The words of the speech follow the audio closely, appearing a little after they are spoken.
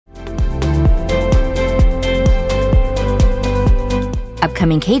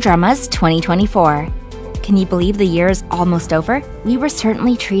Upcoming K-Dramas 2024. Can you believe the year is almost over? We were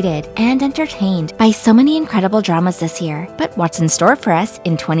certainly treated and entertained by so many incredible dramas this year, but what's in store for us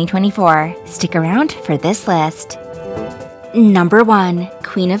in 2024? Stick around for this list. Number 1.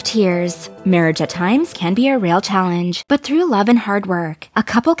 Queen of Tears. Marriage at times can be a real challenge, but through love and hard work, a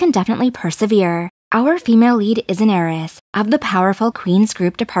couple can definitely persevere. Our female lead is an heiress of the powerful Queen's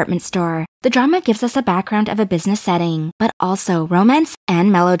Group department store. The drama gives us a background of a business setting, but also romance and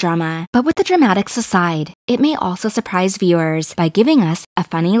melodrama. But with the dramatics aside, it may also surprise viewers by giving us a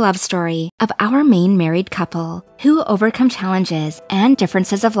funny love story of our main married couple who overcome challenges and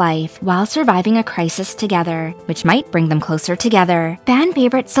differences of life while surviving a crisis together, which might bring them closer together. Fan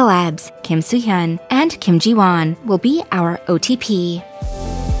favorite celebs Kim Soo-hyun and Kim Ji-won will be our OTP.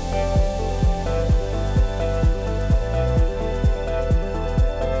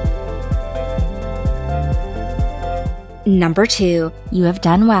 Number 2. You Have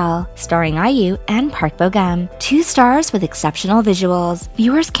Done Well, starring IU and Park Bo-gum. Two stars with exceptional visuals.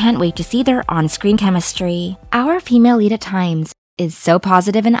 Viewers can't wait to see their on-screen chemistry. Our female lead at times is so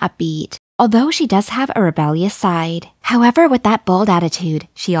positive and upbeat, although she does have a rebellious side. However, with that bold attitude,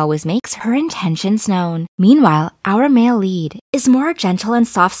 she always makes her intentions known. Meanwhile, our male lead is more gentle and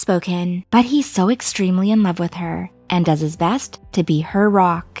soft-spoken, but he's so extremely in love with her and does his best to be her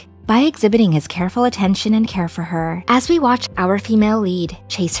rock by exhibiting his careful attention and care for her. As we watch our female lead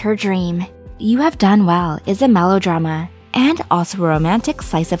chase her dream, You Have Done Well is a melodrama and also a romantic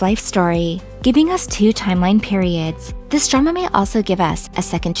slice-of-life story, giving us 2 timeline periods. This drama may also give us a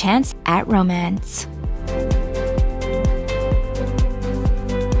second chance at romance.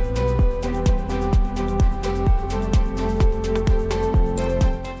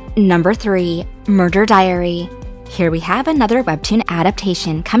 Number 3. Murder Diary. Here we have another webtoon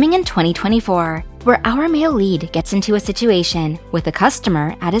adaptation coming in 2024, where our male lead gets into a situation with a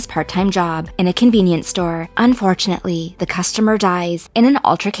customer at his part-time job in a convenience store. Unfortunately, the customer dies in an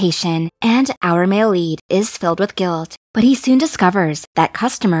altercation, and our male lead is filled with guilt. But he soon discovers that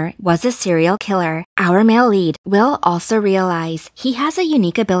customer was a serial killer. Our male lead will also realize he has a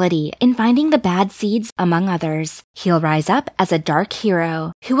unique ability in finding the bad seeds among others. He'll rise up as a dark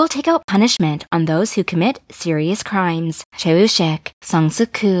hero who will take out punishment on those who commit serious crimes. Choi Woo-sik, Song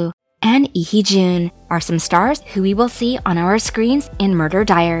Suk-koo, and Lee Hee-jun are some stars who we will see on our screens in Murder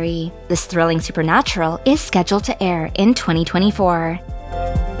Diary. This thrilling supernatural is scheduled to air in 2024.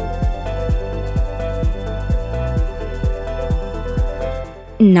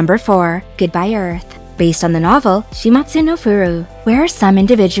 Number 4. Goodbye Earth. Based on the novel Shimatsu no Furu, where some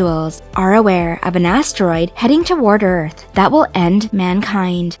individuals are aware of an asteroid heading toward Earth that will end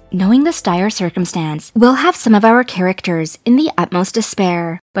mankind. Knowing this dire circumstance will have some of our characters in the utmost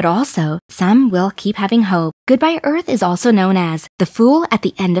despair, but also some will keep having hope. Goodbye Earth is also known as The Fool at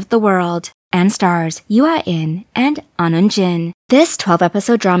the End of the World, and stars Yoo Ah-in and An Eun-jin. This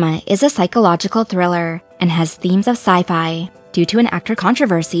 12-episode drama is a psychological thriller and has themes of sci-fi. Due to an actor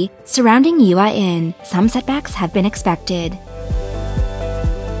controversy surrounding Yoo Ah-in, some setbacks have been expected.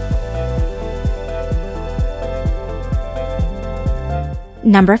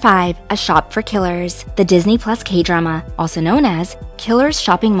 Number 5. A Shop for Killers. The Disney Plus K-drama, also known as Killers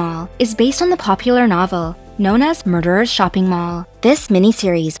Shopping Mall, is based on the popular novel known as Murderer's Shopping Mall. This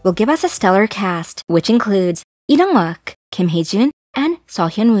miniseries will give us a stellar cast, which includes Lee Dong-wook, Kim Hae-jun, and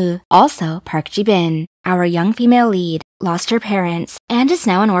Seo Hyun-woo. Also, Park Ji-bin, our young female lead, lost her parents and is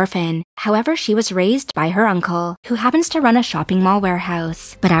now an orphan. However, she was raised by her uncle, who happens to run a shopping mall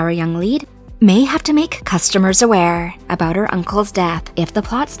warehouse. But our young lead may have to make customers aware about her uncle's death if the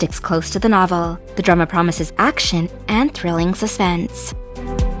plot sticks close to the novel. The drama promises action and thrilling suspense.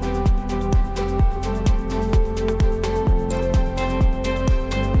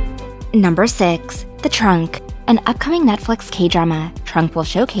 Number 6. The Trunk. An upcoming Netflix K-drama, Trunk will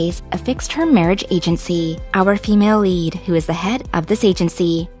showcase a fixed-term marriage agency. Our female lead, who is the head of this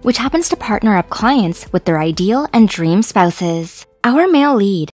agency, which happens to partner up clients with their ideal and dream spouses. Our male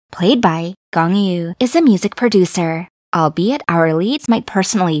lead, played by Gong Yoo, is a music producer. Albeit our leads might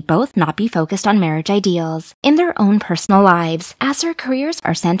personally both not be focused on marriage ideals in their own personal lives, as their careers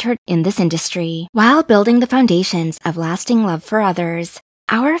are centered in this industry, while building the foundations of lasting love for others.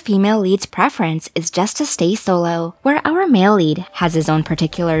 Our female lead's preference is just to stay solo, where our male lead has his own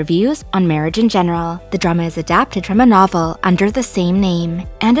particular views on marriage in general. The drama is adapted from a novel under the same name,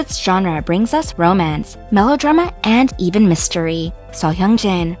 and its genre brings us romance, melodrama, and even mystery. Seo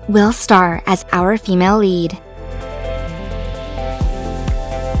Hyung-jin will star as our female lead.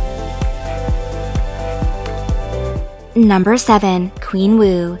 Number 7. Queen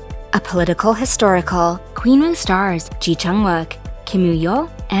Woo. A political historical, Queen Woo stars Ji Chang-wook, Kim Woo-yeol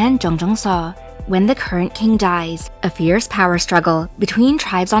and Jung Jung-seo. When the current king dies, a fierce power struggle between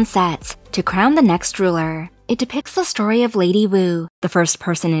tribes on sets to crown the next ruler. It depicts the story of Lady Wu, the first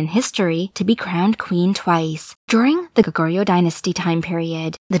person in history to be crowned queen twice, during the Goguryeo dynasty time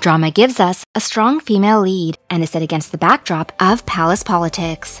period. The drama gives us a strong female lead and is set against the backdrop of palace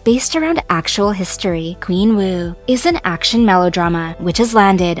politics. Based around actual history, Queen Wu is an action melodrama which has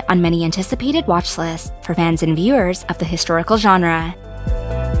landed on many anticipated watch lists for fans and viewers of the historical genre.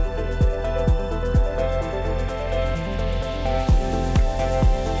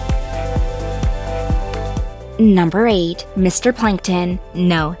 Number 8. Mr. Plankton.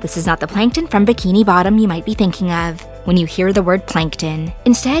 No, this is not the plankton from Bikini Bottom you might be thinking of when you hear the word plankton.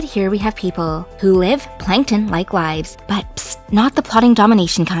 Instead, here we have people who live plankton-like lives, but psst, not the plotting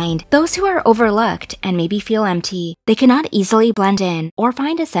domination kind. Those who are overlooked and maybe feel empty. They cannot easily blend in or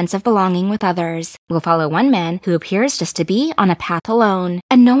find a sense of belonging with others. We'll follow one man who appears just to be on a path alone,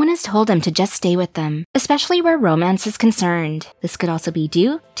 and no one has told him to just stay with them, especially where romance is concerned. This could also be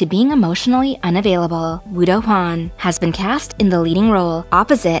due to being emotionally unavailable. Woo Do-hwan has been cast in the leading role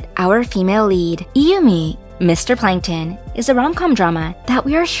opposite our female lead, Iyumi. Mr. Plankton is a rom-com drama that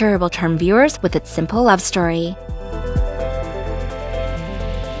we are sure will charm viewers with its simple love story.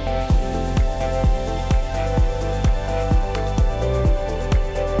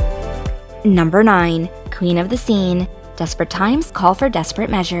 Number 9. Queen of the Scene. Desperate times call for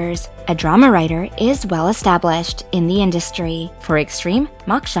desperate measures. A drama writer is well established in the industry for extreme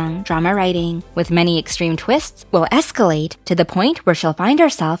makjang drama writing, with many extreme twists will escalate to the point where she'll find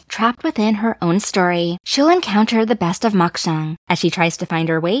herself trapped within her own story. She'll encounter the best of makjang as she tries to find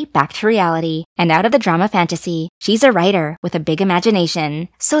her way back to reality and out of the drama fantasy. She's a writer with a big imagination,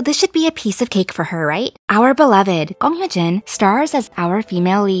 so this should be a piece of cake for her, right? Our beloved Gong Hyo-jin stars as our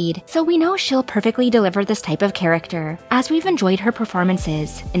female lead, so we know she'll perfectly deliver this type of character, as we've enjoyed her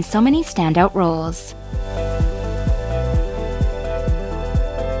performances in so many standout roles.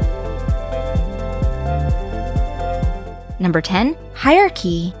 Number 10.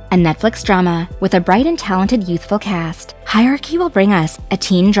 Hierarchy, a Netflix drama with a bright and talented youthful cast. Hierarchy will bring us a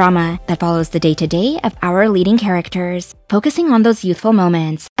teen drama that follows the day-to-day of our leading characters, focusing on those youthful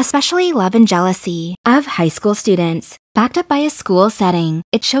moments, especially love and jealousy, of high school students. Backed up by a school setting,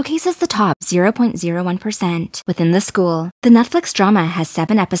 it showcases the top 0.01% within the school. The Netflix drama has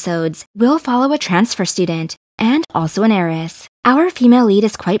 7 episodes. We'll follow a transfer student and also an heiress. Our female lead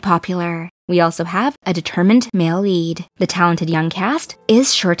is quite popular. We also have a determined male lead. The talented young cast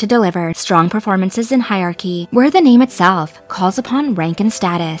is sure to deliver strong performances in Hierarchy, where the name itself calls upon rank and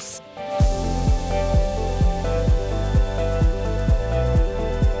status.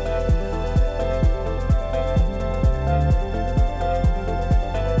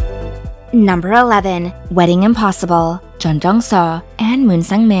 Number 11. Wedding Impossible. Jung Jung-seo and Moon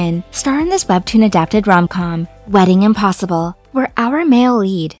Sang-min star in this webtoon-adapted rom-com, Wedding Impossible, where our male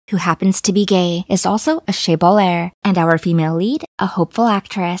lead, who happens to be gay, is also a chaebol-er, and our female lead, a hopeful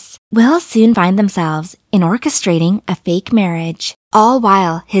actress, will soon find themselves in orchestrating a fake marriage. All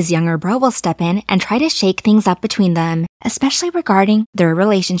while his younger bro will step in and try to shake things up between them, especially regarding their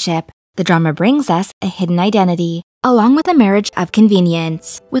relationship. The drama brings us a hidden identity, along with a marriage of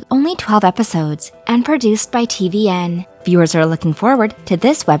convenience, with only 12 episodes and produced by TVN. Viewers are looking forward to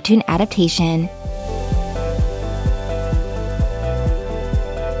this webtoon adaptation.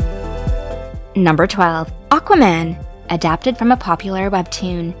 Number 12. Aquaman, adapted from a popular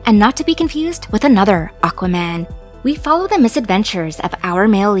webtoon, and not to be confused with another Aquaman. We follow the misadventures of our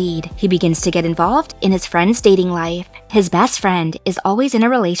male lead. He begins to get involved in his friend's dating life. His best friend is always in a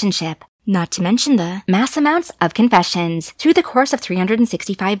relationship, not to mention the mass amounts of confessions through the course of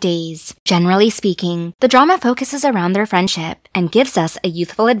 365 days. Generally speaking, the drama focuses around their friendship and gives us a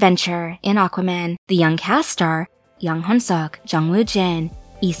youthful adventure in Aquaman. The young cast star Young Hun-seok, Jung Woo-jin,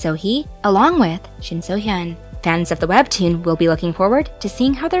 Lee So-hee, along with Shin So-hyun. Fans of the webtoon will be looking forward to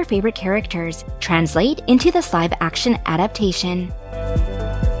seeing how their favorite characters translate into this live-action adaptation.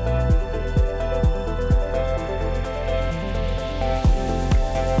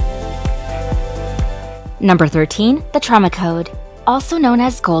 Number 13. The Trauma Code, also known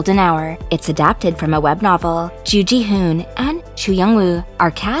as Golden Hour. It's adapted from a web novel. Ju Ji-hoon and Chu Young-woo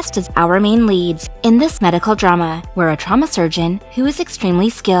are cast as our main leads in this medical drama, where a trauma surgeon who is extremely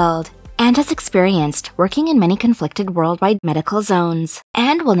skilled and has experienced working in many conflicted worldwide medical zones,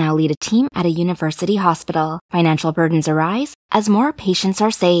 and will now lead a team at a university hospital. Financial burdens arise as more patients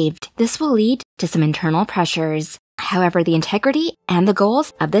are saved. This will lead to some internal pressures. However, the integrity and the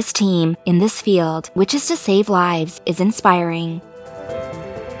goals of this team in this field, which is to save lives, is inspiring.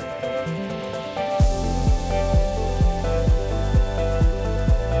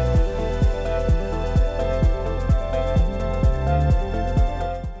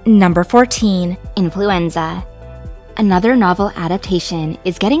 Number 14. Influenza. Another novel adaptation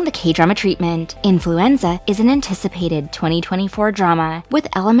is getting the K-drama treatment. Influenza is an anticipated 2024 drama with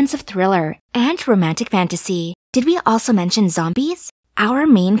elements of thriller and romantic fantasy. Did we also mention zombies? Our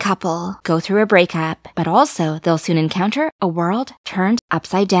main couple go through a breakup, but also they'll soon encounter a world turned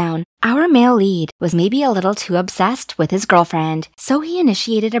upside down. Our male lead was maybe a little too obsessed with his girlfriend, so he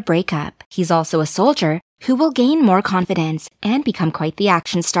initiated a breakup. He's also a soldier who will gain more confidence and become quite the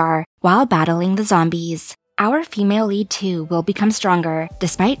action star while battling the zombies. Our female lead too will become stronger.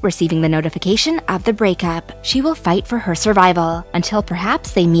 Despite receiving the notification of the breakup, she will fight for her survival until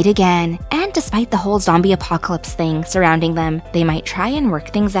perhaps they meet again. And despite the whole zombie apocalypse thing surrounding them, they might try and work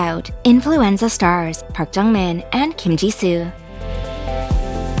things out. Influenza stars Park Jung-min and Kim Ji-soo.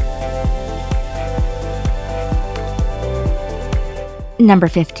 Number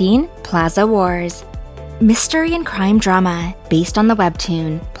 15. Plaza Wars. Mystery and crime drama based on the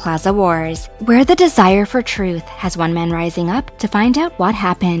webtoon Plaza Wars, where the desire for truth has one man rising up to find out what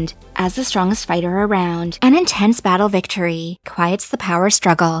happened. As the strongest fighter around, an intense battle victory quiets the power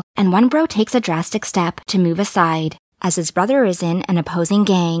struggle, and one bro takes a drastic step to move aside, as his brother is in an opposing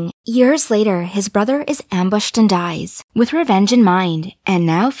gang. Years later, his brother is ambushed and dies. With revenge in mind, and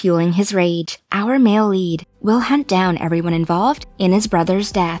now fueling his rage, our male lead will hunt down everyone involved in his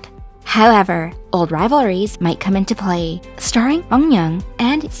brother's death. However, old rivalries might come into play. Starring Bong Young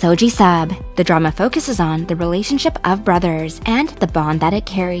and Soji Sub, the drama focuses on the relationship of brothers and the bond that it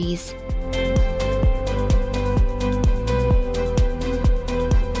carries.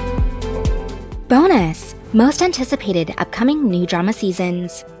 Bonus! Most anticipated upcoming new drama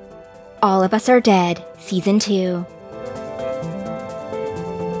seasons. All of Us Are Dead, Season 2.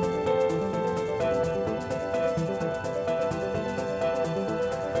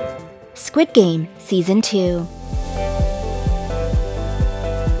 Squid Game, Season 2.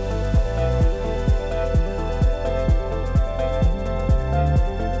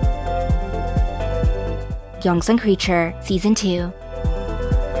 Yongsung Creature, Season 2.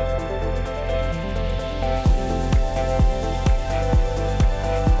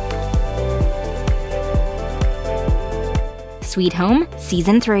 Sweet Home,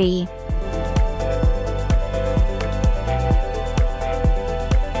 Season 3.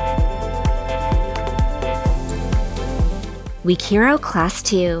 Weak Hero Class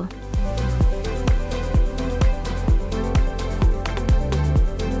 2.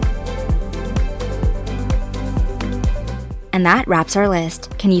 And that wraps our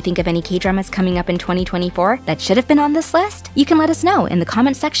list. Can you think of any K-dramas coming up in 2024 that should have been on this list? You can let us know in the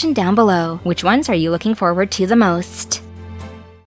comment section down below. Which ones are you looking forward to the most?